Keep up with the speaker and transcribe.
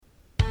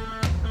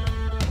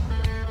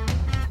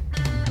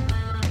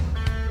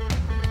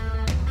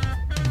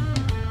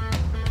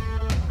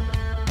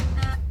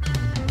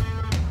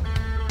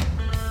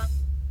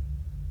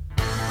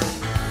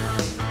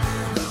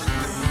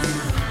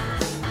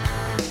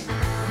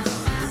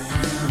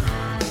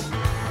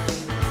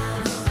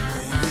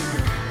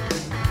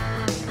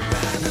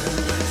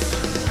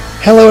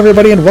Hello,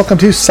 everybody, and welcome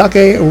to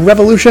Sake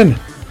Revolution.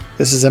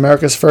 This is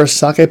America's first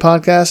sake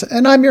podcast,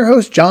 and I'm your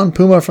host, John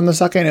Puma from the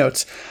Sake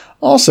Notes.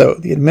 Also,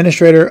 the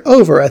administrator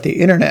over at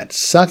the Internet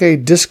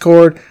Sake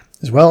Discord,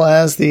 as well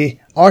as the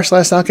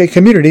r/sake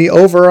community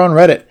over on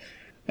Reddit.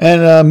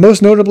 And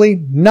most notably,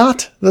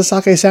 not the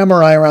Sake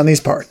Samurai around these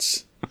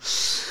parts.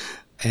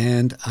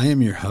 And I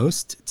am your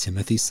host,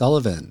 Timothy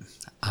Sullivan.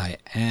 I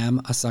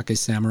am a Sake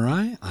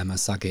Samurai, I'm a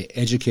sake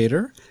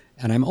educator,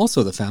 and I'm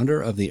also the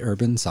founder of the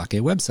Urban Sake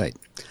website.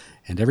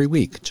 And every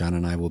week, John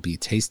and I will be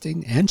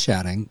tasting and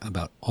chatting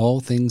about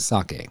all things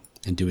sake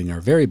and doing our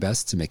very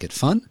best to make it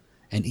fun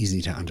and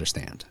easy to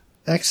understand.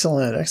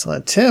 Excellent,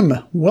 excellent. Tim,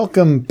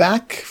 welcome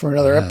back for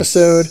another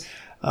episode.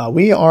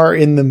 We are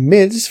in the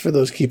midst, for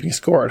those keeping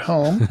score at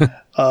home,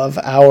 of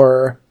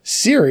our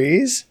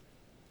series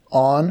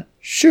on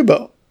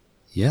Shubo.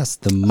 Yes,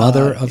 the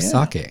mother of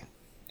sake.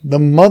 The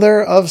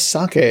mother of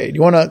sake. Do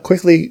you want to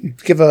quickly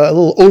give a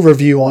little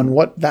overview on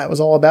what that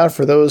was all about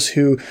for those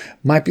who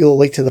might be a little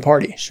late to the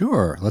party?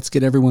 Sure. Let's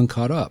get everyone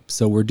caught up.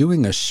 So we're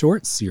doing a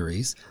short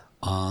series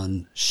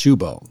on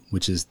Shubo,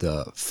 which is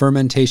the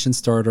fermentation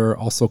starter,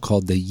 also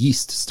called the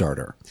yeast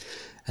starter.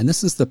 And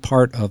this is the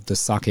part of the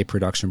sake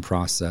production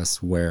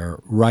process where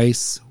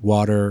rice,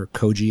 water,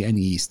 koji, and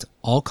yeast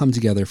all come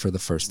together for the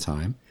first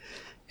time.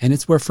 And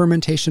it's where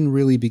fermentation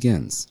really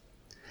begins.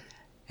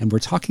 And we're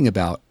talking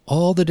about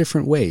all the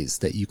different ways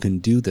that you can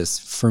do this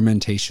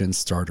fermentation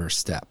starter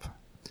step.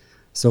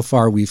 So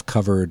far, we've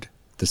covered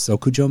the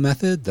Sokujo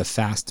method, the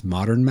fast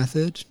modern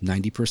method.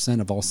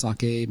 90% of all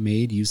sake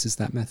made uses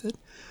that method.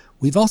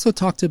 We've also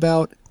talked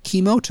about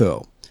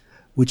Kimoto,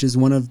 which is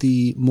one of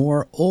the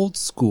more old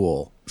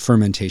school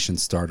fermentation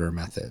starter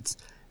methods.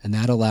 And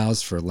that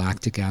allows for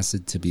lactic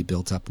acid to be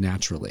built up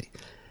naturally.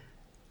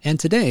 And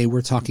today,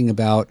 we're talking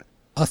about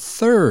a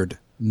third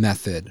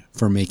method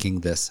for making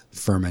this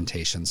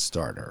fermentation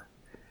starter.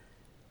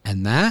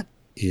 And that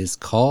is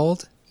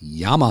called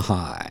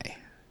Yamahai.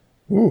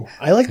 Ooh,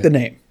 I like the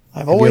name.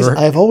 I've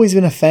always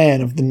been a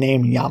fan of the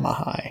name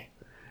Yamahai.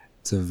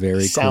 It's a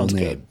very cool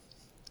name.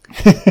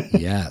 Good.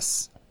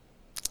 Yes.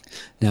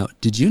 Now,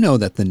 did you know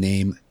that the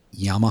name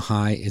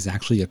Yamahai is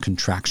actually a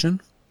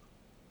contraction?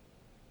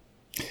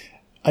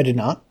 I did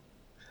not.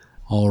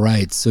 All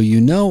right. So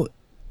you've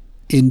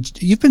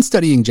been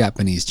studying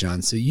Japanese,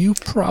 John, so you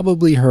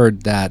probably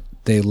heard that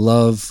they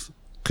love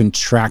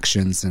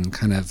contractions and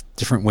kind of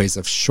different ways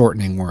of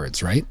shortening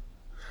words, right?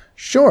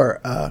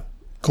 Sure.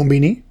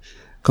 Konbini.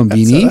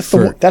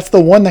 Konbini. That's the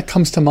one that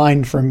comes to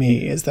mind for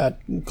me, is that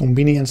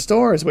konbini in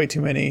store is way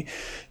too many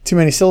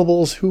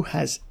syllables. Who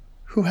has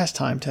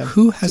time to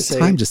say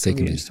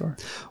konbini store?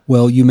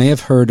 Well, you may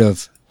have heard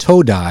of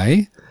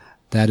Todai.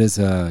 That is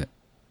a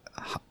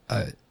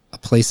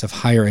place of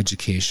higher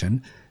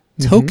education.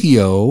 Mm-hmm.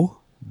 Tokyo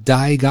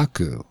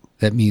Daigaku,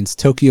 that means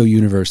Tokyo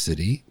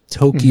University.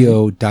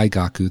 Tokyo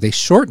Daigaku, they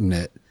shorten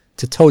it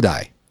to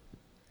Todai.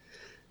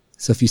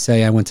 So if you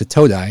say I went to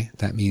Todai,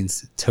 that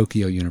means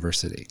Tokyo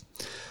University.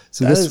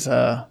 So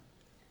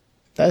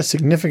that is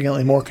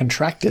significantly more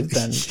contracted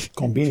than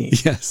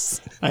konbini.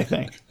 Yes. I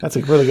think. That's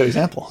a really good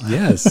example.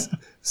 Yes.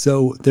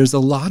 So there's a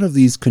lot of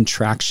these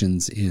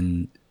contractions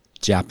in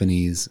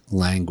Japanese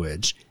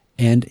language,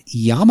 and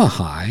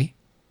Yamahai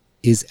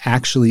is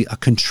actually a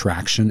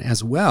contraction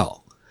as well.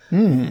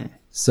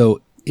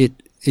 So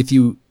if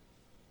you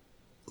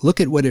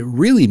look at what it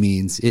really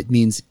means, it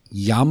means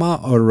Yama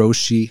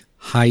Oroshi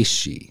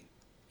Haishi.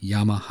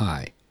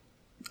 Yamahai.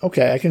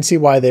 Okay, I can see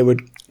why they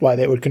would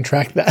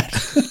contract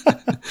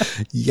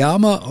that.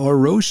 Yama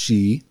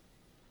Oroshi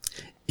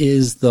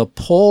is the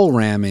pole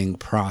ramming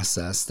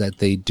process that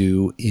they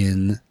do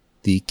in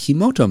the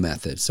Kimoto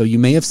method. So you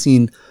may have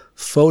seen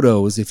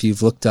photos, if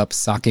you've looked up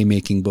sake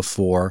making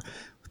before,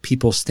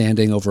 people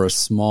standing over a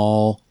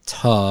small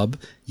tub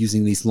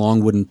using these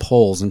long wooden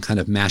poles and kind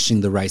of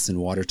mashing the rice and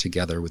water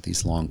together with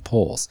these long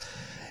poles.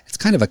 It's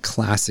kind of a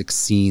classic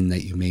scene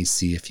that you may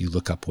see if you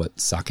look up what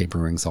sake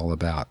brewing's all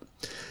about.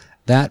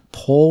 That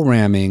pole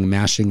ramming,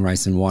 mashing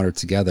rice and water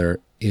together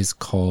is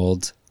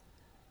called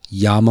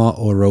Yama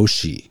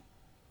Oroshi.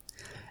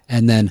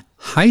 And then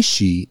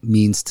Haishi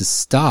means to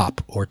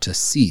stop or to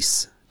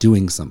cease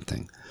doing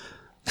something.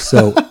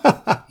 So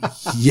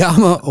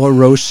Yama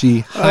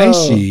Oroshi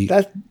Haishi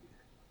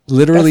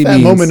literally that's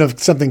that means moment of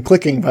something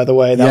clicking. By the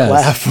way, that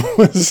laugh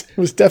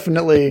was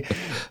definitely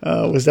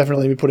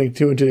me putting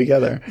two and two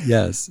together.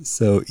 Yes.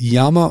 So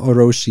Yama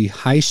Oroshi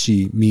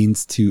Haishi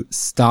means to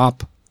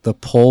stop the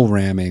pole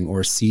ramming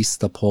or cease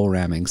the pole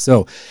ramming.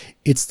 So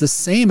it's the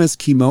same as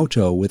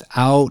Kimoto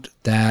without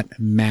that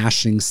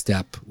mashing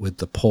step with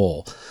the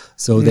pole.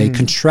 So they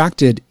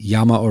contracted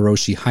Yama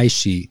Oroshi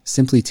Haishi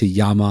simply to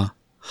Yama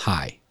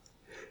Hai.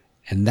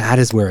 And that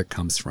is where it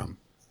comes from.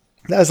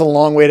 That's a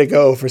long way to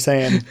go for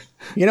saying,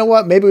 you know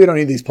what? Maybe we don't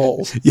need these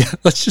poles. Yeah,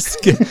 let's just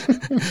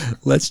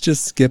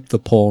skip the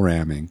pole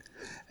ramming.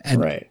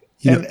 And, right.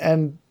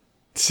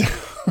 So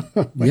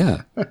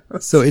yeah.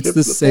 So it's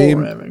the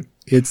same.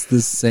 It's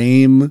the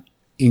same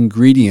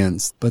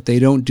ingredients, but they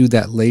don't do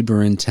that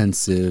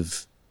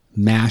labor-intensive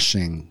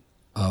mashing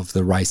of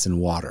the rice and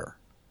water.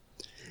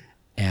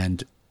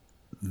 And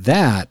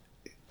that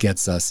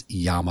gets us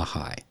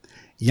Yamahai.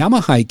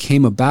 Yamahai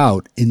came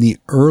about in the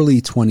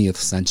early 20th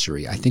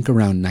century, I think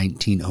around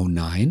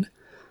 1909.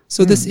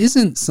 So this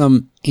isn't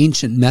some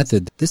ancient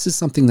method. This is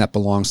something that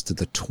belongs to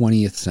the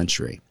 20th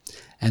century.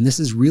 And this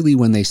is really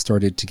when they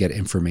started to get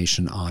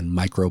information on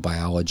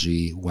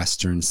microbiology,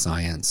 Western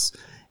science,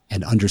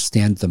 and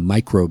understand the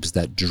microbes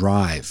that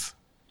drive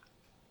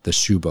the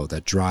shubo,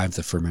 that drive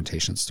the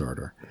fermentation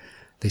starter.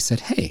 They said,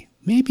 hey,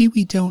 maybe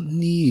we don't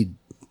need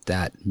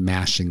that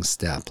mashing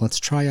step. Let's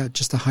try out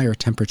just a higher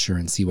temperature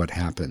and see what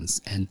happens.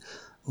 And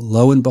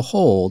lo and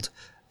behold,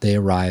 they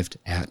arrived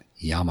at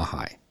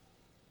Yamahai.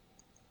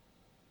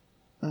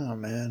 Oh,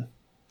 man.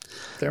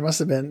 There must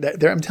have been,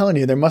 I'm telling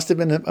you, there must have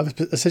been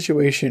a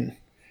situation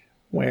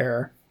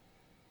where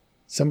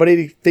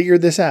somebody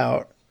figured this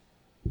out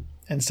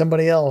and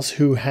somebody else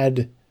who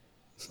had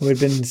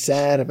been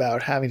sad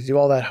about having to do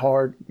all that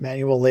hard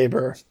manual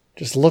labor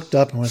just looked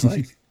up and was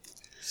like,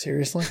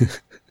 seriously?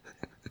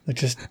 Like,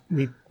 just,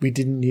 we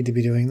didn't need to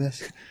be doing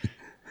this?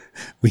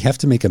 We have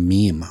to make a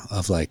meme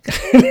of like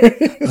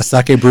a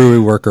sake brewery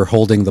worker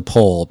holding the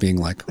pole being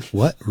like,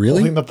 what, really?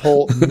 Holding the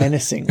pole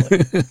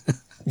menacingly.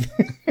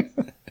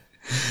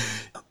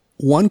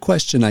 One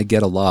question I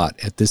get a lot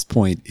at this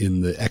point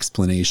in the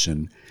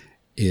explanation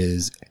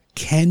is,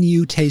 can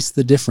you taste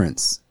the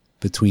difference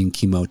between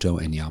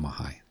Kimoto and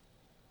Yamahai?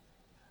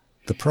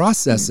 The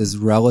process is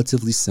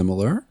relatively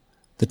similar.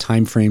 The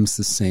time frame's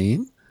the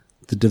same.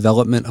 The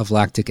development of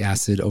lactic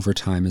acid over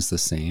time is the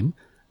same.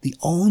 The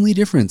only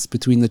difference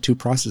between the two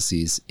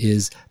processes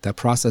is that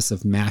process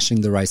of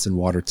mashing the rice and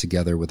water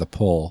together with a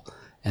pole,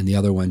 and the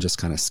other one just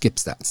kind of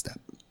skips that step.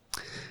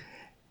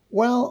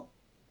 Well,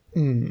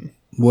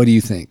 what do you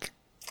think?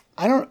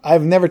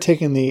 I've never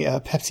taken the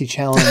Pepsi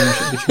challenge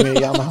between a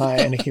Yamahai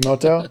and a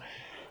Kimoto.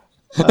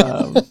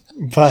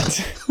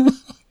 But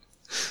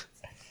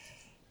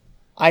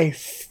I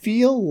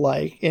feel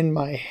like in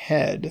my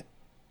head,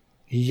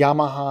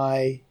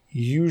 Yamahai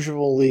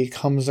usually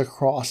comes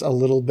across a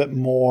little bit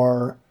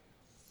more,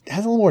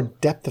 has a little more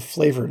depth of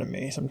flavor to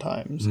me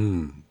sometimes.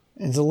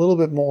 It's a little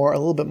bit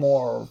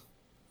more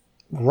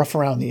rough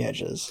around the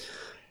edges.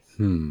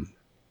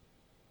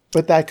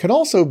 But that could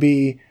also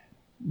be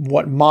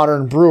what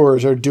modern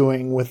brewers are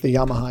doing with the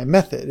Yamahai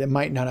method. It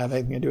might not have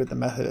anything to do with the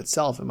method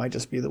itself. It might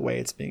just be the way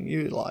it's being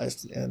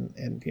utilized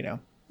and you know,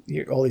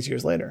 all these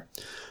years later.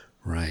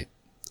 Right.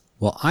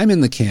 Well, I'm in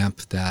the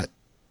camp that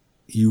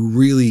you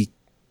really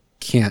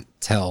can't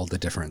tell the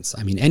difference.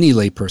 I mean, any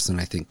layperson,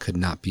 I think, could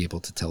not be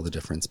able to tell the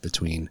difference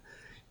between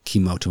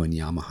Kimoto and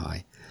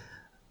Yamahai.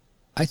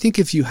 I think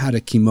if you had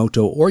a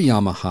Kimoto or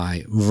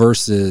Yamahai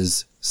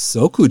versus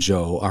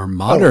Sokujo, our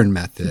modern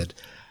method,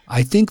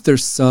 I think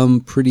there's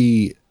some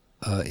pretty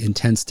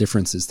intense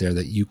differences there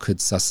that you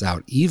could suss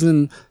out,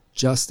 even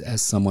just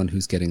as someone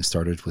who's getting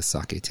started with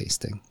sake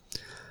tasting.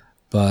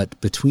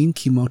 But between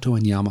Kimoto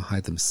and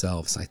Yamahai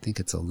themselves, I think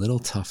it's a little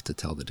tough to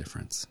tell the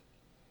difference.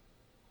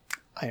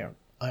 I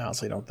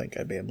honestly don't think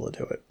I'd be able to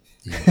do it.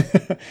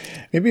 Yeah.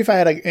 Maybe if I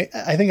had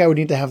I think I would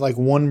need to have like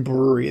one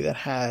brewery that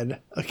had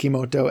a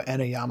Kimoto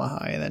and a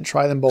Yamahai, and then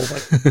try them both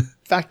like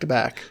back to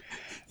back,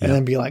 and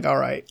then be like, all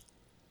right,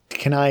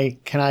 can I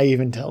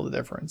even tell the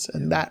difference?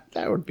 And that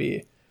would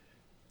be,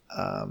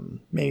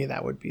 maybe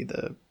that would be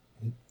the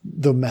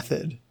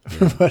method,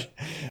 but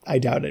I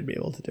doubt I'd be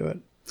able to do it.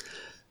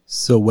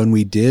 So when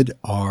we did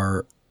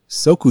our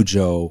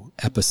Sokujo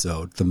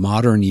episode, the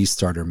modern yeast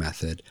starter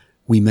method,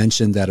 we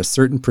mentioned that a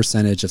certain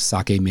percentage of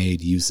sake made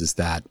uses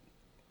that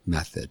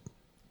method.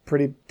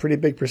 Pretty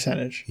big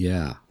percentage.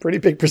 Yeah. Pretty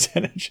big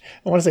percentage.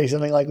 I want to say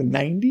something like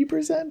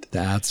 90%.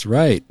 That's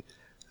right.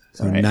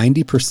 So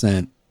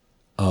 90%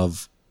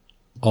 of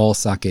all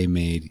sake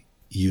made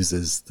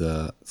uses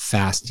the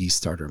fast yeast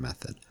starter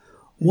method.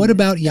 What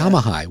about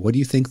Yamahai? What do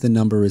you think the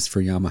number is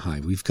for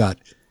Yamahai? We've got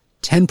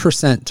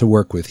 10% to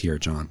work with here,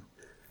 John.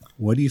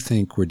 What do you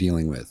think we're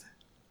dealing with?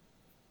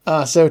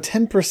 So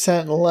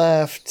 10%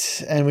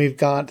 left, and we've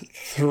got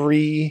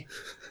 3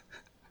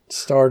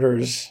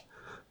 starters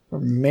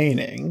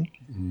remaining.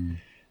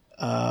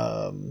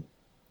 I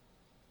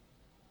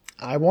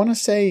want to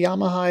say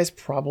Yamahai is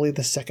probably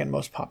the second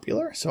most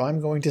popular, so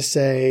I'm going to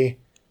say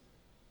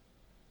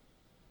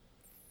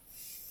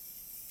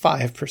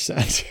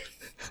 5%.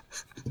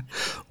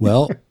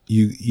 Well,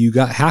 you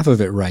got half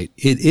of it right.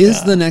 It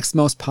is the next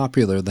most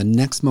popular, the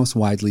next most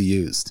widely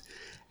used,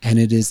 and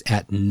it is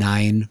at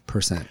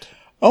 9%.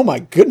 Oh my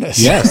goodness.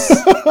 Yes.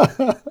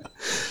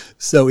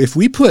 So if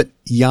we put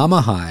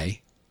Yamahai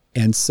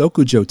and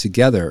Sokujo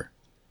together,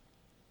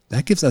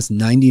 that gives us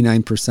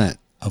 99%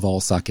 of all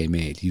sake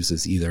made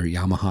uses either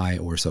Yamahai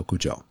or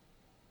Sokujo.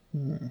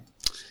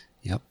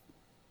 Yep.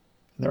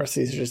 The rest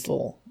of these are just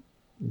little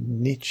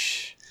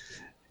niche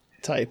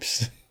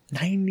types.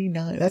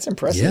 99. That's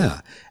impressive. Yeah.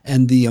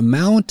 And the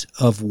amount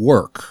of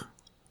work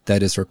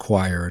that is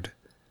required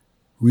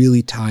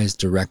really ties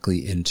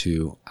directly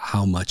into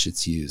how much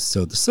it's used.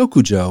 So the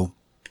Sokujo,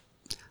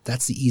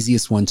 that's the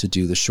easiest one to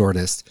do, the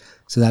shortest.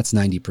 So that's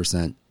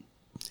 90%.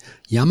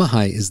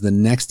 Yamahai is the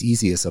next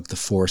easiest of the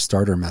 4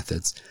 starter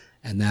methods,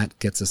 and that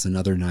gets us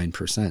another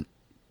 9%.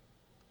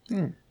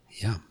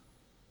 Yeah.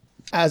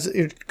 As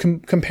it,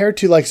 compared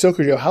to like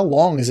Sokujo, how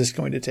long is this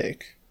going to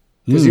take?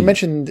 Because you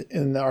mentioned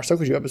in our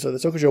Sokujo episode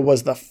that Sokujo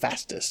was the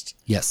fastest.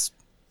 Yes.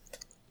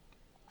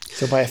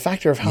 So by a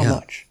factor of how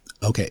much?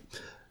 Okay.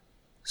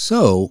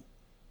 So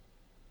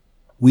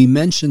we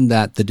mentioned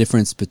that the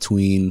difference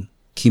between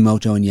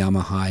Kimoto and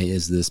Yamahai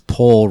is this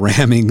pole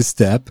ramming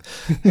step,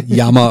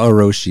 Yama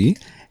Oroshi.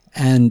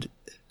 And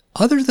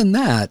other than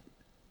that,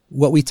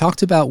 what we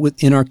talked about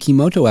in our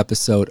Kimoto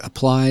episode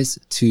applies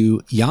to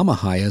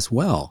Yamahai as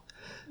well.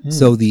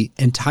 So the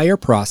entire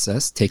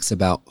process takes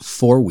about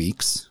 4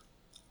 weeks.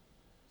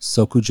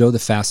 Sokujo, the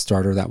fast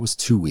starter, that was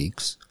 2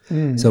 weeks.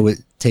 So it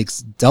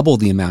takes double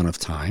the amount of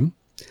time.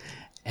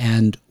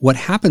 And what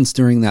happens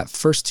during that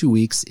first 2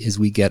 weeks is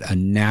we get a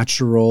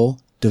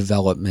natural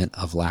development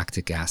of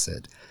lactic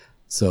acid.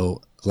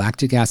 So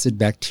lactic acid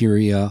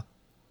bacteria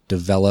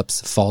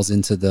falls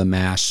into the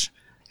mash,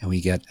 and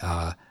we get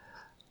a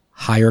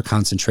higher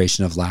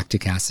concentration of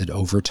lactic acid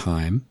over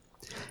time.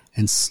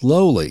 And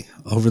slowly,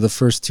 over the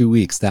first 2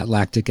 weeks, that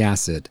lactic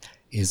acid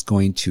is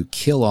going to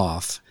kill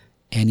off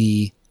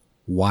any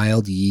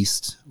wild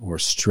yeast or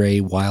stray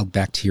wild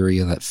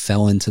bacteria that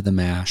fell into the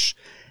mash.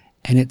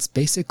 And it's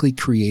basically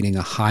creating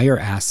a higher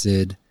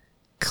acid,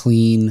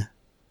 clean,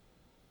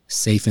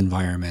 safe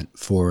environment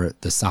for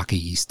the sake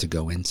yeast to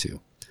go into.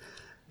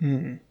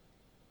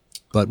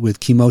 But with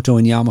Kimoto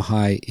and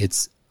Yamahai,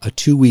 it's a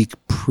 2-week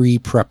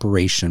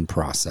pre-preparation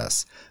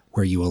process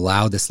where you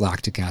allow this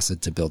lactic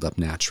acid to build up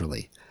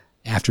naturally.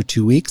 After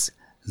 2 weeks,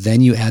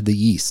 then you add the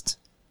yeast.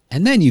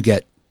 And then you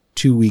get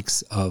 2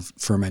 weeks of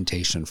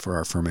fermentation for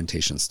our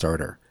fermentation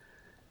starter.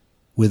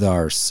 With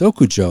our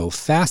Sokujo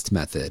fast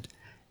method,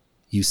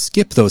 you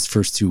skip those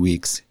first 2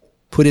 weeks,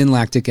 put in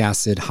lactic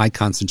acid, high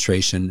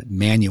concentration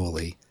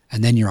manually,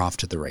 and then you're off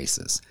to the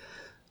races.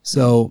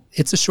 So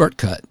it's a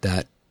shortcut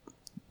that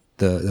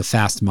the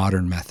fast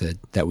modern method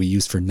that we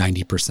use for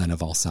 90%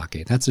 of all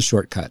sake. That's a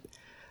shortcut.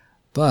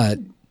 But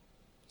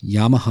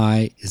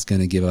Yamahai is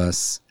going to give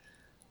us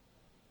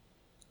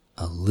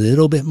a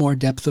little bit more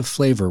depth of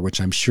flavor,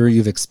 which I'm sure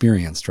you've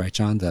experienced, right,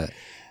 John? The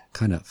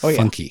kind of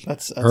funky,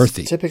 that's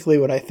earthy. Typically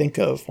what I think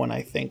of when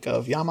I think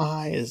of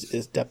Yamahai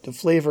is depth of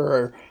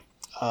flavor.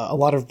 A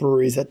lot of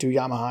breweries that do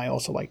Yamahai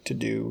also like to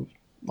do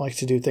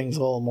things a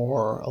little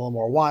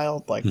more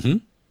wild. Like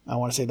I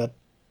want to say that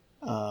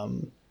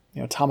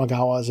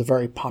Tamagawa is a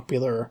very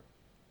popular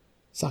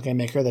sake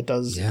maker that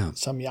does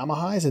some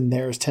Yamahais, and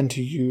theirs tend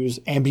to use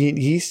ambient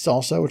yeast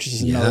also, which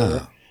is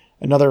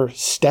another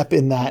step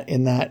in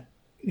that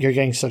you're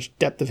getting such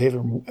depth of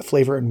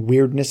flavor and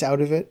weirdness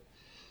out of it.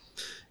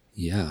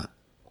 Yeah.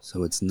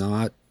 So it's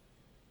not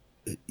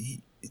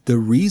the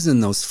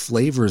reason those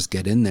flavors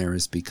get in there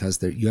is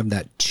because you have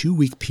that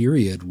 2-week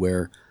period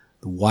where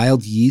the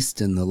wild yeast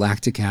and the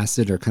lactic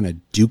acid are kind of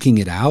duking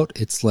it out.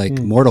 It's like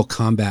Mortal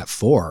Kombat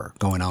 4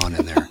 going on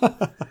in there.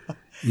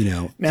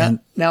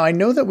 Now I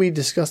know that we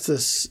discussed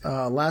this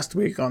last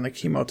week on the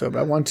Kimoto, but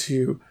I want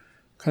to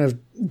kind of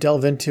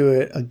delve into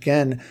it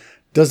again.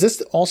 Does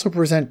this also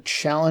present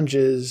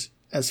challenges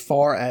as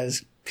far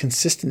as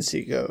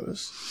consistency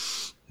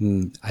goes?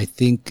 I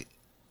think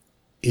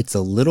it's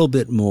a little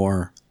bit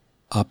more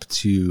up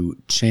to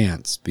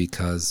chance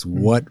because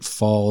what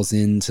falls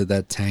into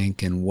that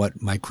tank and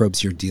what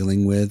microbes you're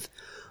dealing with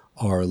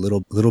are a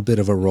little bit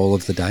of a roll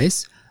of the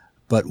dice.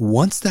 But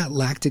once that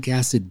lactic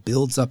acid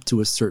builds up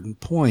to a certain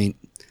point,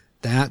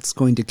 that's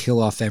going to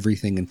kill off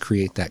everything and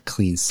create that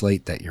clean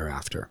slate that you're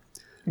after.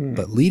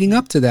 But leading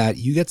up to that,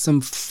 you get some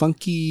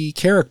funky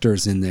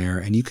characters in there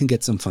and you can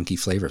get some funky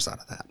flavors out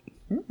of that.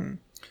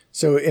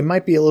 So it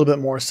might be a little bit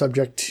more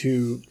subject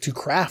to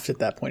craft at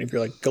that point if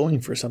you're like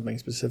going for something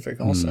specific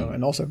also,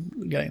 and also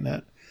getting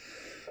that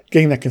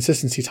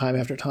consistency time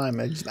after time.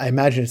 I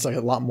imagine it's like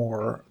a lot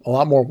more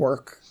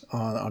work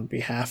on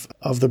behalf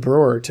of the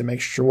brewer to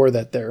make sure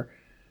that they're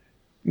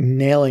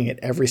nailing it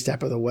every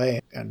step of the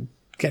way and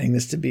getting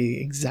this to be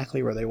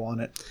exactly where they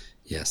want it.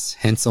 Yes,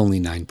 hence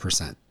only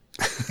 9%.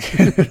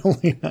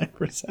 Only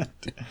 9%.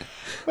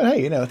 But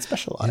hey, it's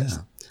specialized.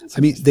 Yeah. I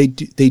mean, they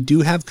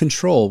do have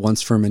control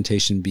once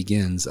fermentation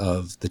begins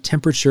of the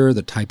temperature,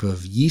 the type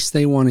of yeast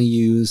they want to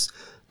use,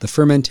 the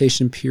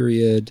fermentation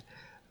period,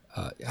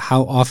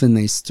 how often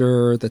they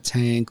stir the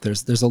tank.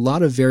 There's a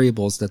lot of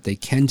variables that they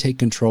can take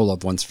control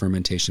of once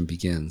fermentation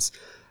begins.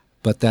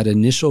 But that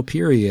initial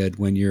period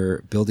when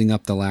you're building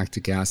up the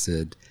lactic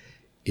acid,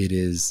 it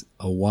is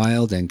a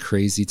wild and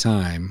crazy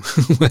time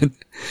when,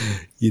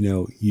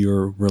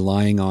 you're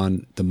relying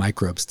on the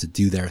microbes to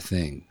do their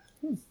thing.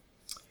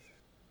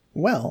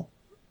 Well,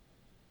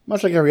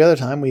 much like every other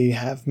time, we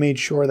have made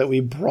sure that we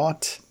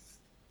brought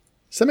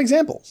some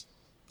examples.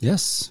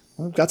 Yes.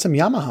 We've got some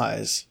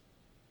Yamahais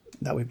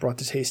that we brought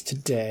to taste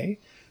today.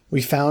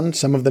 We found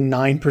some of the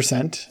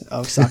 9%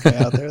 of sake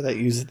out there that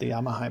uses the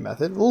Yamahai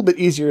method. A little bit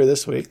easier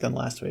this week than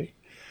last week.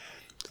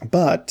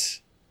 But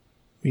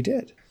we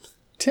did.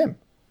 Tim.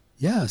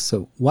 Yeah,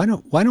 so why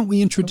don't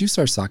we introduce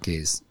our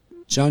sakes?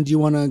 John, do you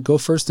want to go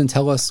first and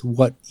tell us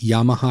what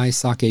Yamahai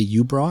sake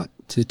you brought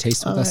to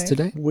taste with us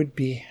today? I would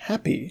be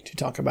happy to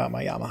talk about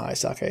my Yamahai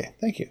sake.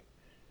 Thank you.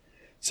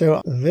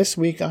 So this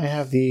week I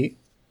have the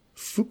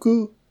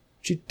Fuku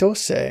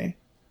Chitose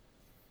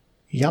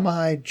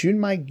Yamahai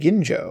Junmai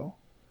Ginjo.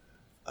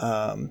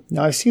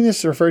 Now I've seen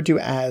this referred to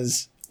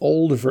as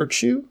Old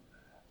Virtue,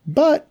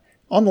 but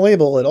on the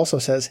label it also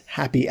says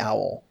Happy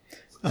Owl.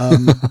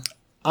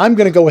 I'm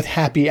going to go with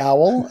Happy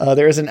Owl.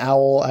 There is an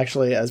owl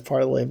actually as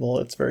part of the label.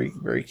 It's very,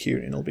 very cute,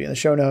 and it'll be in the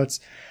show notes.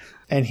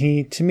 And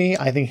to me,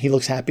 I think he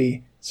looks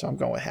happy, so I'm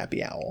going with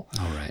Happy Owl.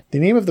 All right. The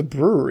name of the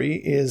brewery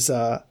is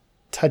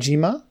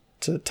Tajima.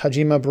 It's a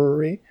Tajima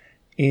Brewery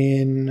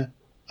in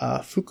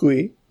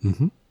Fukui,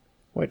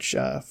 which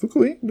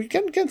Fukui, we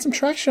getting some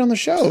traction on the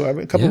show.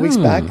 A couple of weeks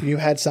back, you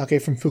had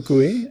sake from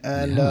Fukui,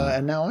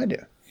 and now I do.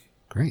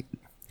 Great.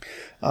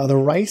 The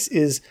rice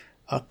is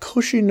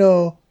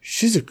Koshino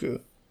Shizuku,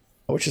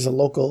 which is a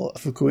local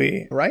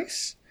Fukui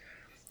rice.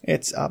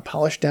 It's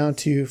polished down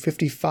to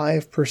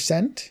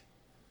 55%.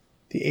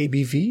 The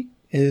ABV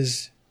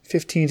is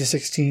 15 to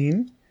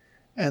 16.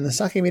 And the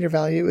sake meter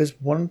value is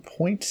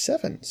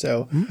 1.7.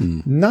 So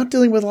not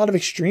dealing with a lot of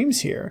extremes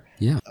here.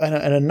 Yeah. And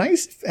a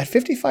nice, at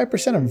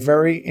 55%, I'm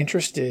very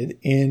interested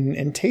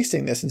in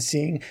tasting this and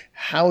seeing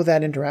how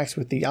that interacts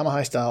with the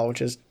Yamahai style,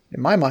 which is,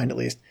 in my mind at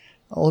least,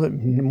 a little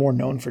bit more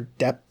known for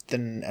depth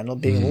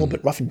and being a little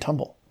bit rough and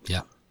tumble.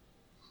 Yeah.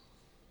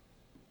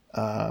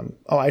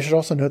 I should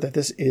also note that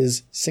this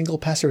is single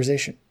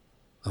pasteurization.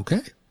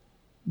 Okay.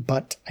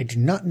 But I do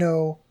not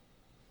know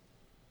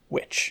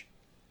which.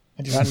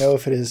 I do not know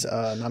if it is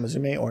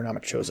Namazume or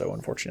Namachozo,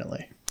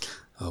 unfortunately.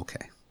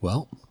 Okay.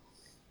 Well,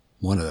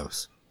 one of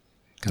those.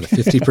 Got a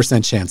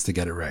 50% chance to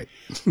get it right.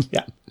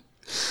 Yeah.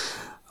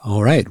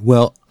 All right.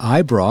 Well,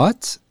 I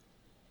brought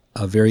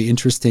a very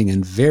interesting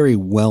and very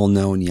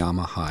well-known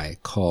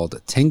Yamahai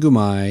called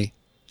Tengumai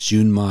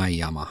Junmai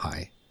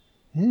Yamahai.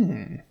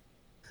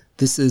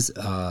 This is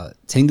a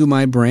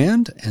Tengumai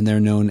brand, and they're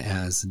known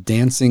as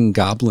Dancing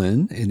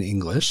Goblin in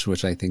English,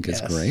 which I think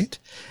is great.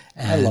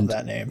 And I love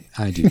that name.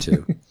 I do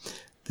too.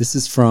 This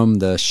is from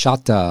the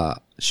Shata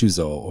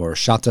Shuzo, or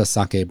Shata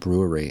Sake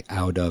Brewery,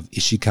 out of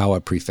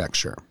Ishikawa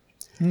Prefecture.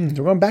 We're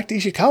going back to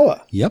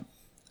Ishikawa. Yep.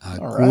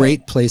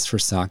 Great place for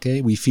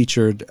sake. We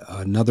featured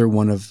another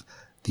one of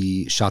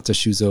the Shata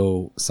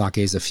Shuzo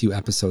sakes a few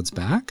episodes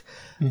back,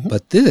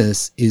 but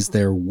this is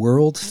their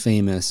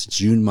world-famous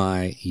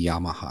Junmai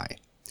Yamahai.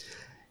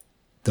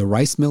 The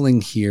rice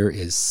milling here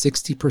is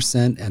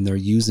 60%, and they're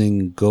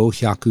using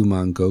Go-hyaku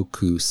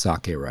Mangoku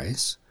sake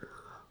rice.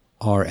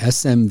 Our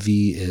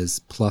SMV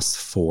is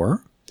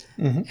 +4,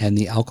 and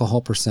the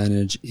alcohol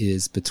percentage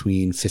is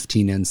between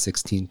 15 and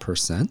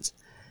 16%.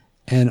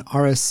 And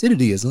our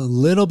acidity is a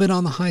little bit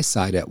on the high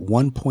side at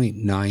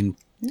 1.9.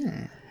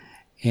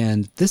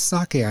 And this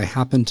sake, I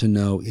happen to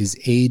know, is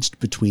aged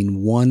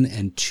between 1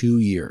 and 2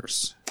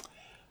 years.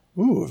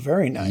 Ooh,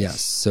 very nice.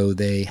 Yes, so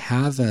they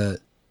have a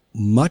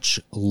much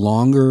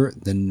longer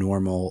than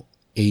normal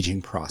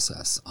aging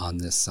process on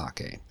this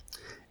sake.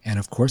 And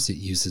of course, it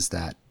uses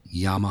that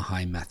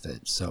Yamahai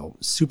method. So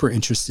super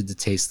interested to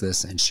taste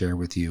this and share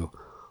with you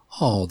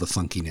all the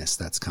funkiness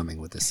that's coming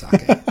with this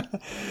sake.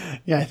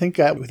 Yeah, I think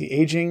with the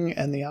aging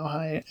and the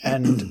Yamahai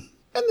and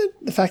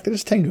the fact that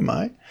it's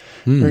Tengumai,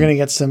 we're going to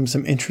get some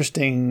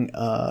interesting,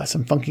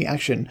 some funky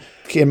action.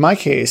 In my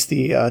case,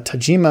 the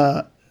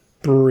Tajima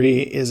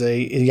Brewery is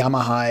a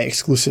Yamahai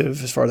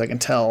exclusive, as far as I can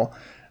tell,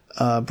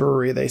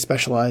 brewery. They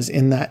specialize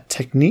in that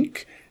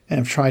technique and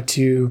have tried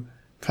to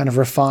kind of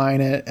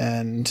refine it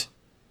and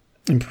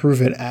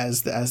improve it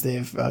as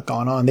they've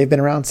gone on. They've been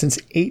around since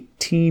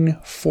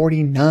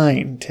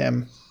 1849,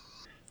 Tim.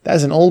 That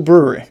is an old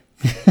brewery.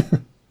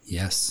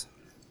 Yes.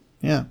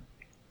 Yeah.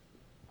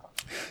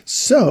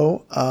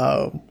 So,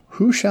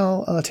 who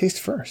shall taste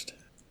first?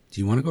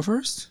 Do you want to go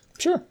first?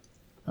 Sure.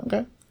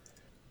 Okay.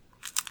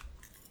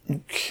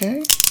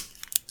 Okay.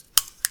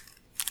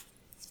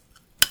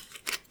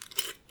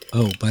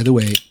 Oh, by the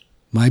way,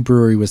 my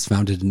brewery was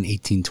founded in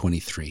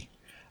 1823.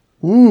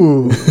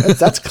 Ooh,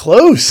 that's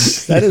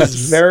close. That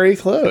is very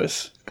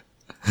close.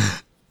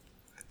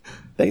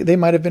 They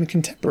might have been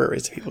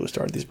contemporaries to people who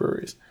started these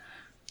breweries.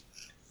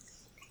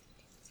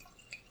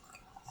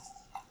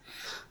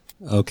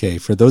 Okay,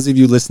 for those of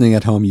you listening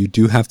at home, you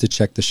do have to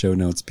check the show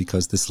notes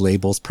because this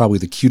label's probably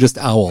the cutest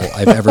owl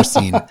I've ever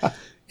seen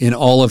in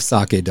all of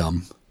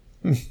Sake-dom.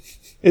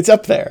 It's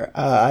up there.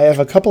 I have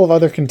a couple of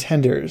other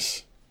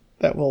contenders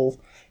that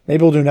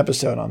maybe we'll do an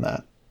episode on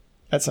that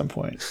at some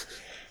point.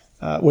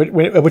 At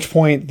which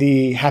point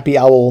the Happy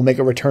Owl will make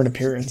a return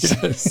appearance.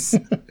 Yes.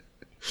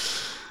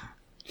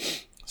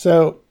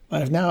 So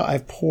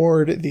I've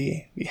poured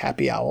the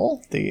Happy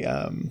Owl, the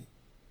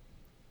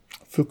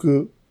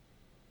Fuku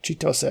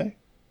Chitose.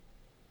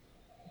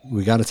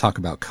 We got to talk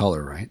about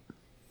color, right?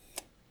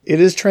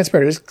 It is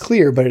transparent. It is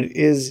clear, but it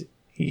is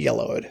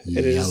yellowed.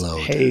 It is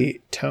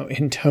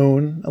in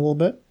tone a little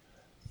bit.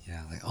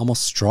 Yeah, like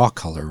almost straw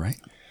color, right?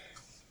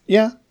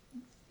 Yeah,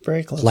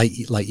 very close. Light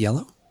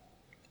yellow?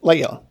 Light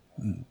yellow.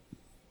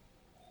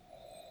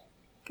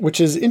 Which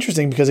is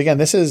interesting because, again,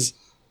 this is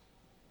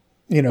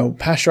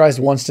pasteurized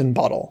Winston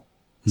bottle.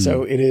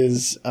 So it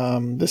is,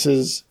 this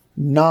is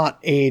not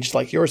aged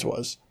like yours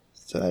was.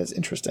 So that is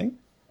interesting.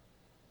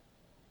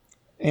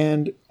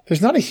 And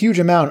there's not a huge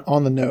amount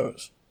on the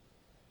nose.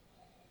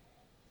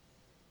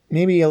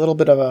 Maybe a little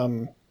bit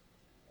of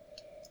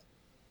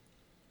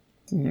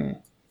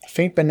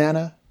faint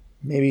banana,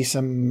 maybe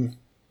a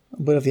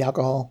bit of the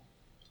alcohol,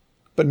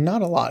 but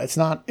not a lot. It's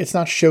not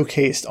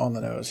showcased on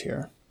the nose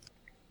here.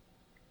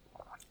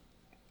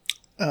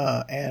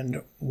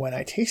 And when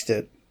I taste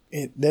it,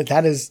 it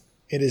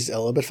is a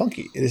little bit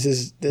funky. This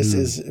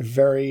is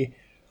very,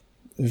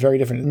 very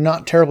different.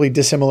 Not terribly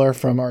dissimilar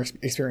from our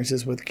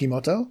experiences with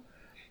Kimoto,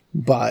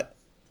 but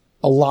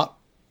a lot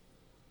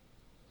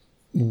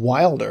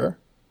wilder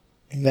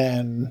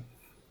than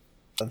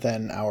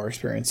our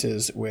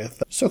experiences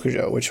with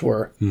Sokujo, which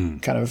were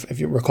kind of, if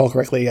you recall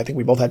correctly, I think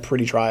we both had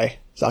pretty dry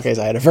sakes.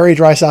 I had a very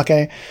dry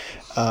sake,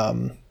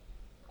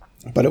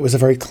 but it was a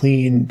very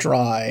clean,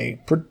 dry,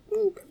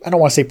 I don't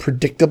want to say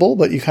predictable,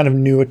 but you kind of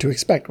knew what to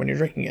expect when you're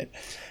drinking it.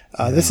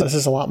 This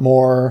is a lot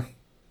more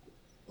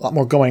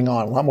going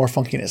on, a lot more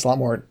funkiness, a lot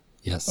more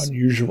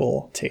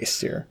unusual taste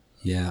here.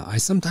 Yeah, I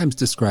sometimes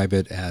describe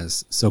it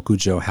as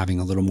Sokujo having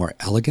a little more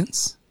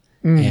elegance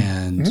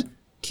and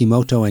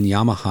Kimoto and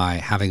Yamahai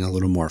having a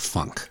little more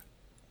funk.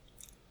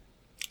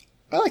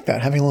 I like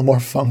that, having a little more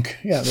funk.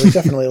 Yeah, there's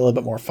definitely a little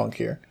bit more funk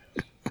here.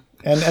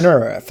 And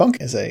remember, funk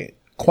is a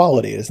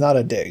quality. It's not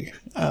a dig.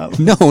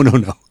 No.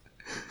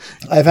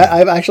 I've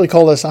actually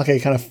called a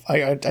sake kind of,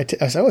 I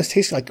always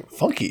taste like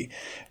funky,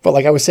 but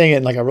like I was saying it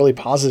in like a really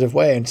positive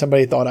way, and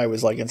somebody thought I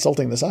was like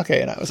insulting the sake,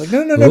 and I was like,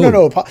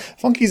 no.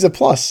 Funky's a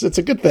plus. It's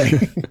a good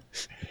thing.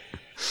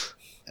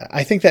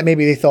 I think that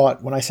maybe they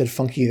thought when I said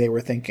funky, they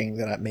were thinking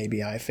that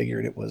maybe I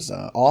figured it was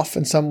off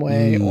in some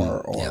way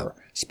or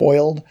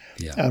spoiled.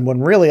 Yeah. And when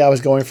really I was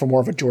going for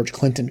more of a George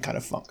Clinton kind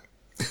of funk.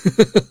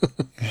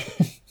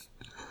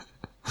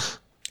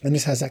 And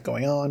this has that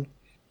going on.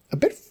 A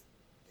bit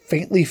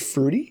faintly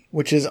fruity,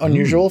 which is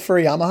unusual for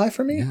a Yamahai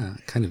for me. Yeah,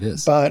 it kind of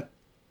is. But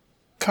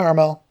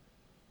caramel,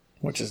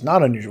 which is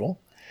not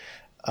unusual.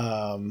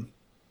 And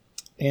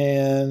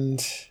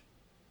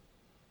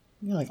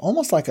like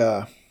almost like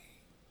I'm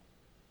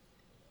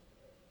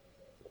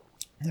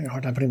having a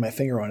hard time putting my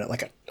finger on it,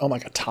 like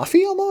a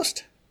toffee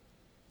almost.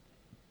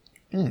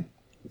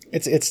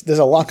 It's there's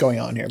a lot going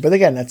on here, but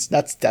again, that's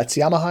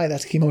Yamahai,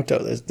 that's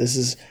Kimoto.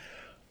 This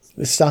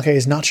sake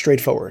is not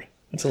straightforward.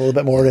 It's a little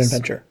bit more of an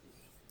adventure.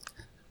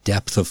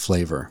 Depth of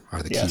flavor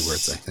are the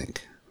keywords, I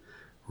think.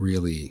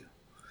 Really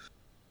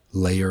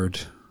layered,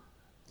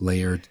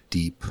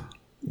 deep.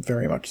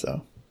 Very much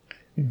so.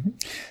 Mm-hmm.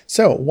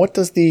 So, what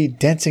does the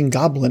Dancing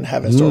Goblin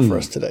have in store for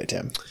us today,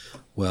 Tim?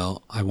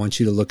 Well, I want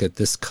you to look at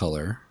this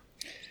color.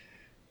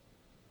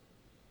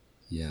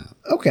 Yeah.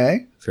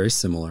 Okay. Very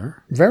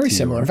similar. Very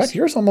similar. In fact,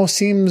 yours almost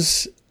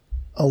seems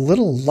a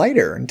little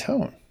lighter in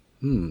tone.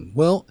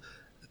 Well,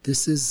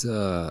 this is,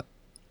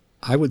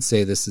 I would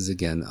say this is,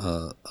 again,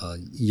 a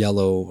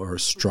yellow or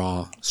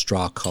straw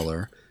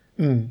color.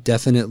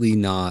 Definitely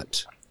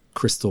not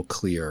crystal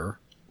clear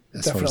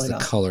as far as the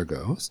color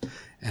goes.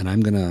 And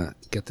I'm going to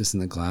get this in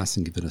the glass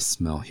and give it a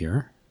smell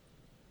here.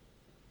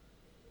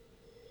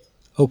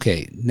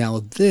 Okay, now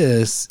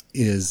this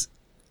is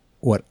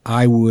what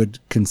I would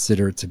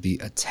consider to be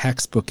a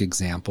textbook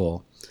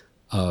example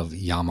of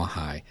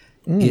Yamahai.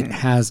 It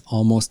has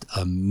almost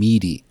a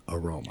meaty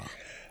aroma.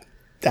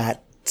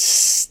 That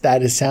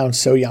sounds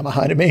so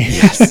Yamahai to me.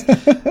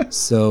 Yes.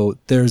 So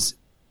there's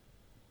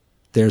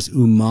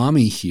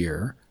umami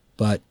here,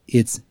 but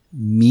it's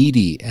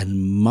meaty and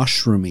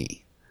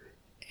mushroomy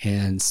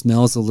and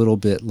smells a little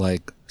bit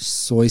like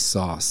soy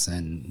sauce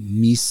and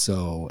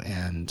miso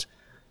and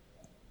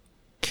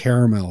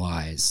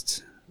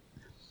caramelized.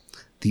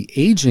 The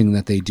aging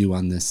that they do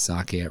on this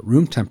sake at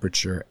room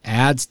temperature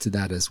adds to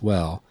that as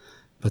well,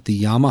 but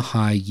the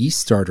Yamahai yeast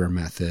starter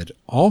method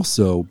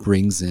also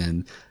brings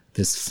in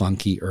this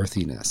funky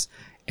earthiness.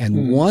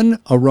 And one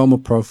aroma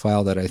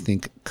profile that I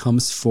think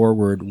comes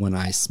forward when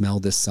I smell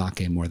this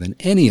sake more than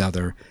any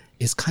other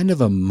is kind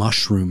of a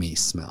mushroomy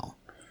smell.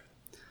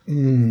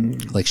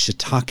 Like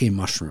shiitake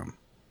mushroom.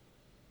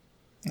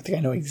 I think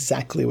I know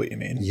exactly what you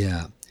mean.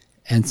 Yeah.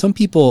 And some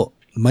people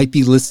might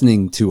be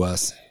listening to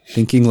us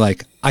thinking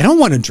like, I don't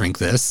want to drink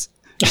this.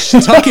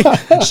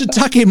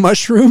 Shiitake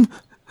mushroom?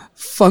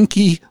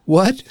 Funky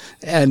what?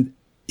 And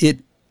it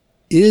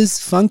is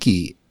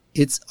funky.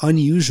 It's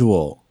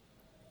unusual.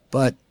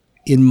 But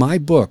in my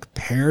book,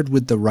 paired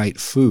with the right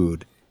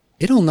food,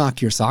 it'll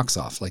knock your socks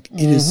off. Like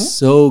it is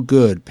so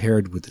good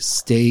paired with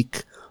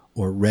steak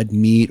or red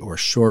meat or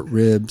short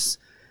ribs.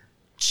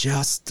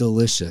 Just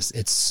delicious.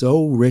 It's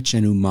so rich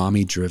and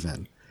umami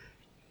driven.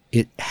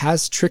 It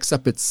has tricks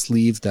up its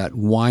sleeve that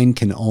wine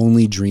can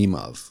only dream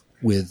of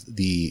with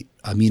the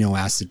amino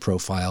acid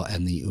profile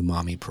and the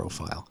umami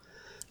profile.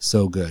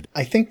 So good.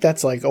 I think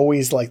that's like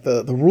always like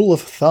the rule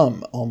of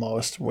thumb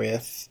almost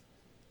with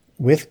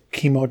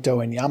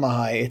Kimoto and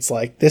Yamahai. It's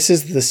like this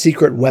is the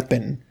secret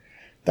weapon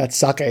that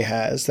sake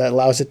has that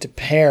allows it to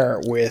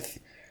pair with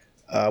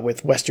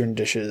Western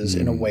dishes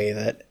in a way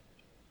that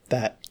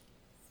that,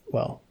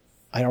 well,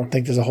 I don't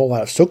think there's a whole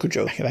lot of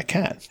Sokujo that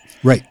can.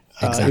 Right.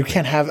 Exactly. You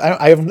can't have.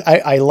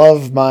 I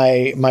love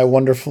my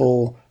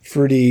wonderful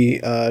fruity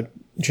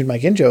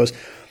Junmai Ginjos,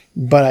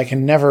 but I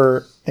can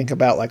never think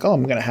about like, oh,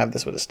 I'm going to have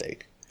this with a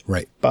steak.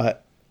 Right.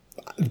 But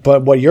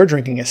what you're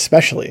drinking,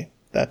 especially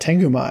that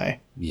Tengumai,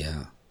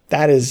 yeah,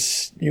 that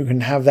is, you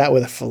can have that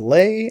with a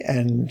fillet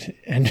and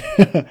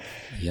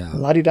yeah,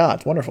 la-di-da.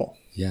 It's wonderful.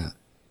 Yeah.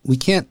 We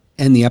can't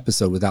end the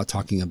episode without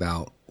talking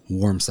about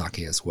warm sake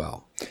as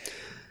well.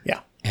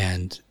 Yeah.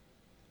 And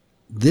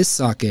this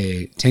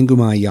sake,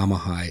 Tengumai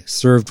Yamahai,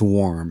 served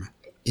warm,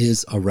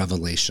 is a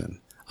revelation.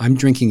 I'm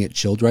drinking it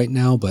chilled right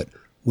now, but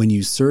when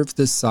you serve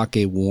this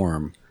sake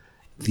warm,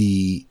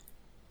 the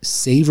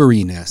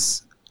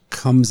savoriness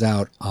comes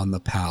out on the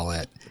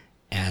palate,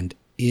 and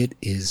it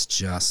is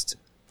just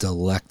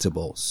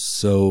delectable.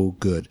 So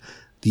good.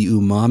 The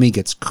umami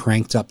gets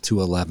cranked up to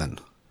 11,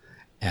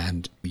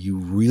 and you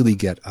really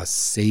get a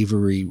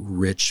savory,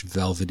 rich,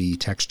 velvety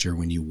texture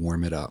when you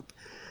warm it up.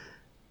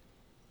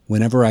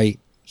 Whenever I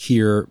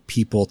hear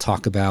people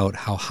talk about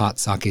how hot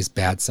sake is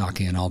bad sake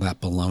and all that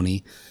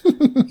baloney,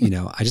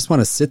 I just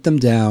want to sit them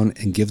down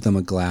and give them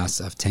a glass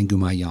of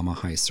Tengumai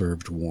Yamahai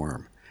served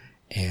warm.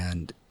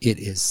 And it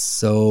is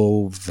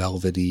so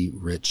velvety,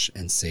 rich,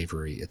 and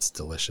savory. It's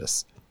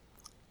delicious.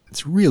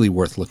 It's really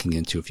worth looking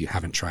into if you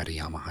haven't tried a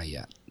Yamahai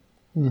yet.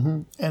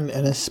 Mm-hmm. And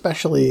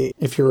especially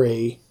if you're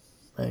a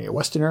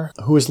Westerner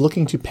who is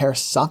looking to pair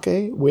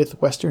sake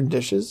with Western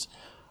dishes,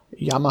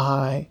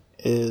 Yamahai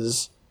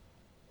is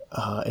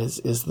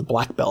the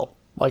black belt.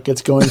 Like,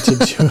 it's going to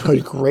do a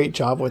great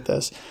job with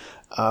this.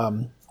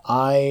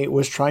 I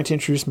was trying to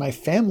introduce my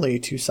family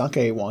to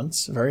sake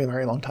once, a very,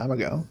 very long time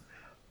ago.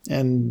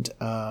 And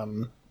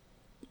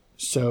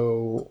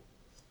so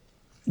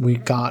we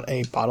got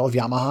a bottle of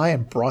Yamahai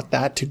and brought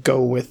that to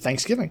go with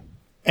Thanksgiving.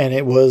 And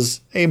it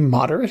was a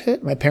moderate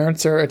hit. My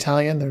parents are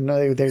Italian.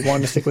 They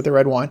wanted to stick with the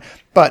red wine.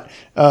 But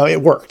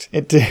it worked.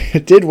 It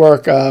did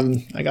work.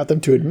 I got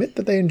them to admit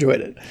that they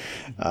enjoyed it.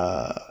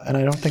 And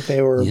I don't think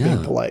they were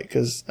being polite.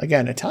 Because,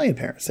 again, Italian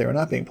parents, they were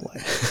not being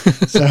polite.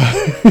 So...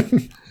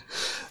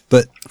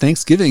 But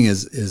Thanksgiving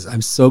is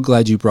I'm so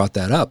glad you brought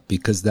that up,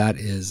 because that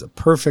is a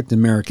perfect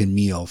American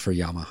meal for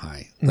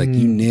Yamahai. Like,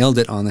 you nailed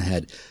it on the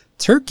head.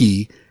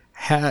 Turkey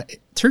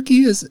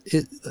is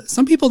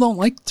some people don't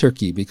like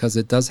turkey because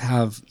it does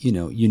have,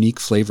 unique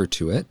flavor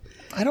to it.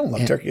 I don't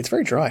love turkey. It's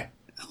very dry.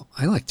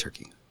 I like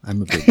turkey.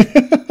 I'm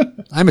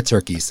a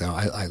turkey, so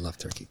I love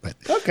turkey. But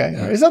okay,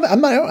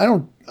 I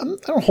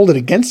don't hold it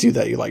against you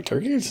that you like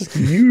turkey. It's just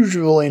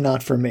usually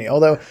not for me.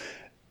 Although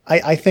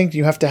I think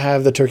you have to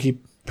have the turkey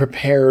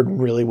prepared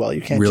really well.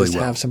 You can't just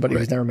have somebody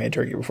who's never made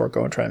turkey before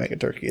go and try and make a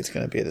turkey. It's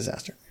going to be a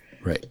disaster.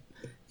 Right.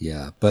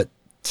 Yeah. But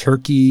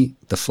turkey,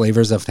 the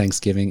flavors of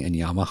Thanksgiving, and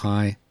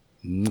Yamahai,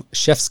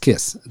 chef's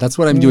kiss. That's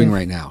what I'm doing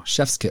right now.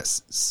 Chef's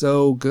kiss.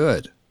 So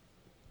good.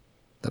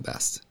 The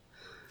best.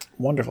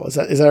 Wonderful. Is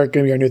that going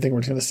to be our new thing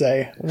we're just going to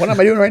say? What am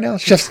I doing right now?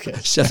 Chef's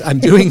kiss. I'm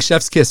doing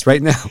chef's kiss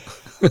right now.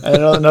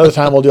 And another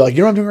time we'll do you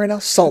know what I'm doing right now?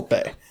 Salt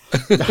Bae.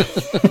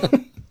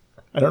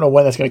 I don't know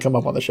when that's going to come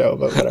up on the show,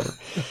 but whatever.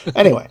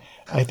 Anyway,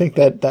 I think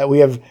that we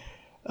have,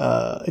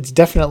 it's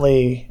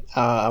definitely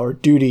our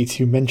duty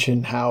to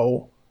mention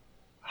how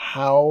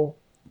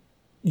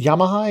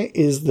Yamahai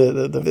is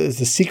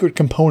the secret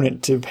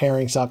component to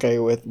pairing sake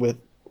with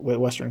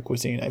Western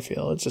cuisine. I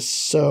feel it's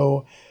just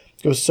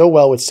goes so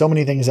well with so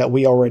many things that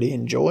we already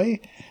enjoy.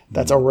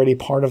 That's already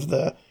part of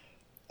the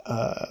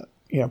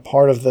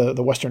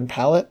Western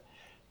palate.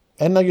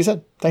 And like you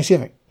said,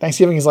 Thanksgiving.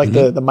 Thanksgiving is like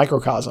the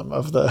microcosm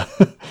of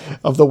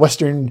the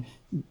Western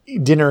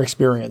dinner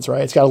experience,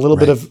 right? It's got a little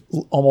bit of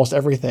almost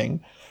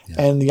everything.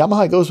 Yeah. And the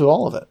Yamahai goes with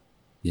all of it.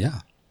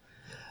 Yeah.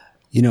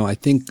 I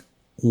think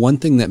one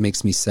thing that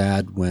makes me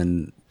sad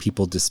when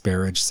people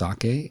disparage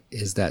sake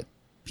is that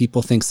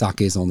people think sake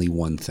is only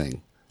one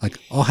thing. Like,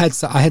 I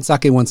had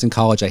sake once in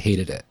college. I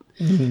hated it.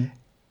 Mm-hmm.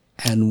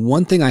 And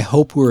one thing I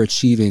hope we're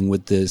achieving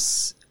with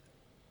this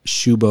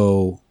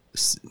Shubo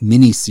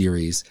mini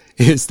series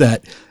is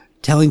that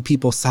telling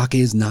people sake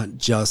is not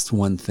just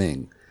one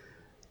thing.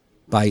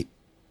 By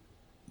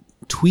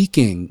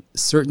tweaking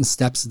certain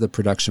steps of the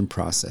production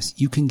process,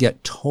 you can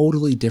get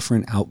totally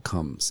different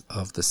outcomes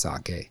of the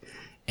sake,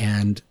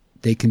 and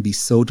they can be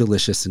so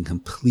delicious in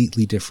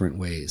completely different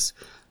ways.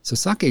 So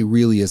sake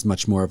really is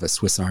much more of a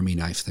Swiss Army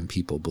knife than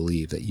people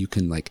believe, that you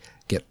can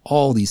get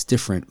all these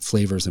different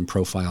flavors and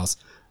profiles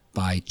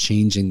by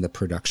changing the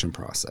production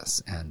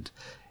process. And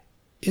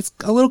it's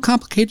a little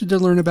complicated to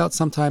learn about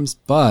sometimes,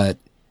 but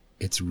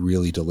it's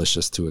really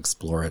delicious to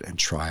explore it and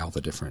try all the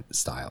different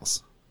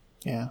styles.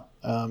 Yeah.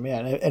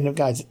 And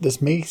guys,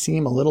 this may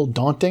seem a little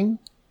daunting,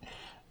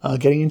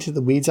 getting into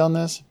the weeds on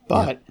this,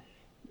 but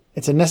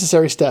it's a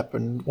necessary step.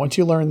 And once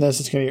you learn this,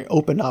 it's going to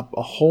open up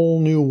a whole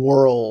new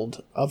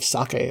world of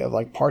sake,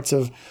 of parts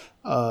of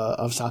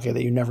sake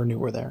that you never knew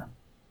were there.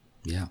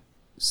 Yeah.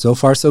 So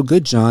far, so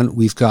good, John.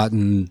 We've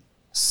gotten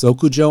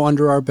Sokujo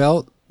under our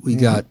belt. We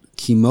got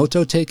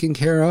Kimoto taken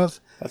care of.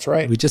 That's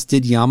right. We just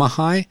did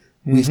Yamahai.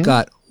 We've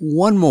got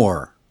one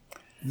more.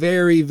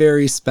 very,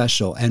 very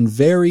special and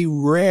very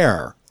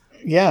rare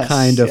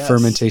kind of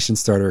fermentation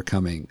starter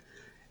coming.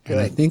 Good.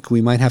 And I think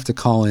we might have to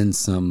call in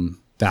some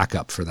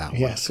backup for that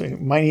one. Yes, we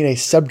might need a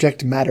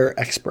subject matter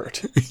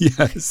expert.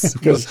 Yes,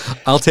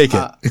 I'll take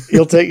it.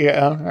 You'll take it.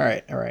 All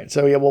right.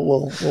 So yeah,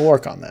 we'll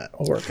work on that.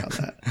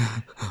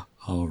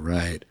 All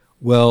right.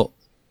 Well,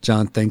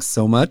 John, thanks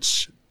so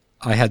much.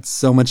 I had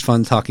so much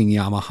fun talking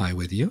Yamahai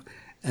with you,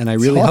 and I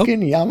really hope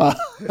Yamahai.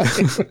 I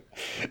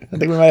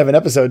think we might have an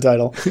episode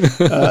title.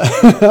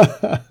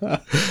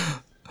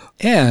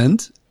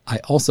 And I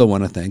also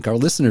want to thank our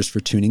listeners for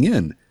tuning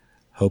in.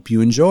 Hope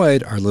you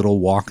enjoyed our little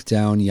walk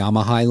down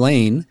Yamahai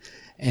Lane,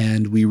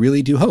 and we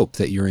really do hope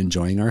that you're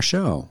enjoying our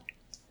show.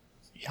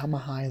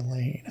 Yamahai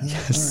Lane.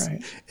 Yes. All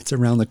right. It's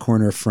around the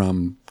corner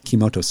from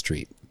Kimoto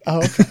Street.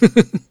 Oh,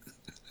 okay.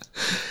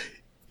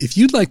 If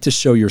you'd like to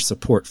show your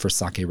support for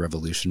Sake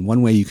Revolution,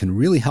 one way you can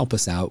really help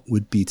us out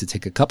would be to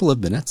take a couple of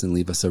minutes and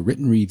leave us a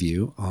written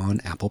review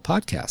on Apple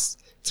Podcasts.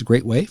 It's a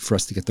great way for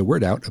us to get the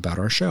word out about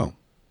our show.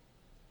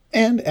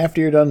 And after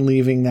you're done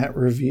leaving that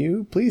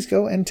review, please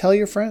go and tell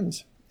your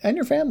friends and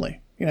your family.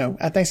 You know,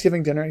 at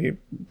Thanksgiving dinner, you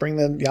bring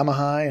them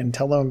Yamahai and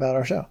tell them about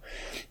our show.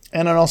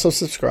 And then also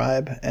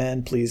subscribe,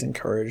 and please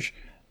encourage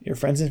your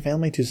friends and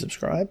family to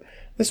subscribe.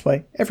 This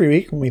way, every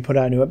week when we put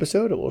out a new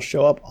episode, it will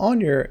show up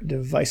on your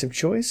device of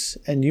choice,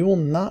 and you will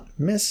not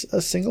miss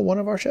a single one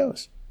of our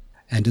shows.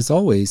 And as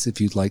always,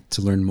 if you'd like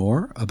to learn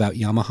more about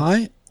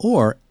Yamahai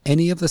or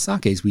any of the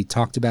sakes we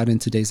talked about in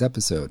today's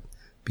episode,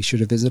 be sure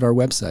to visit our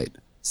website,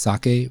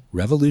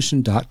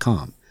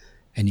 sakerevolution.com,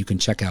 and you can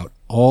check out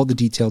all the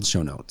detailed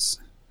show notes.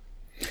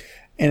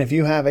 And if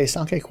you have a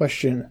sake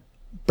question,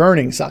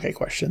 burning sake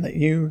question that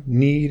you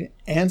need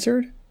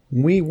answered,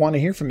 we want to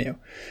hear from you.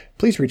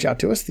 Please reach out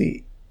to us.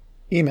 The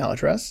email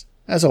address,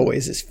 as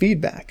always, is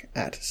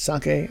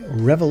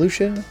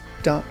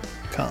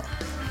feedback@sakerevolution.com.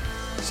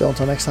 So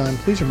until next time,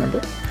 please remember,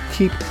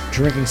 keep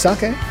drinking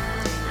sake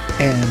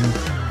and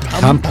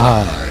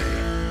Kanpai.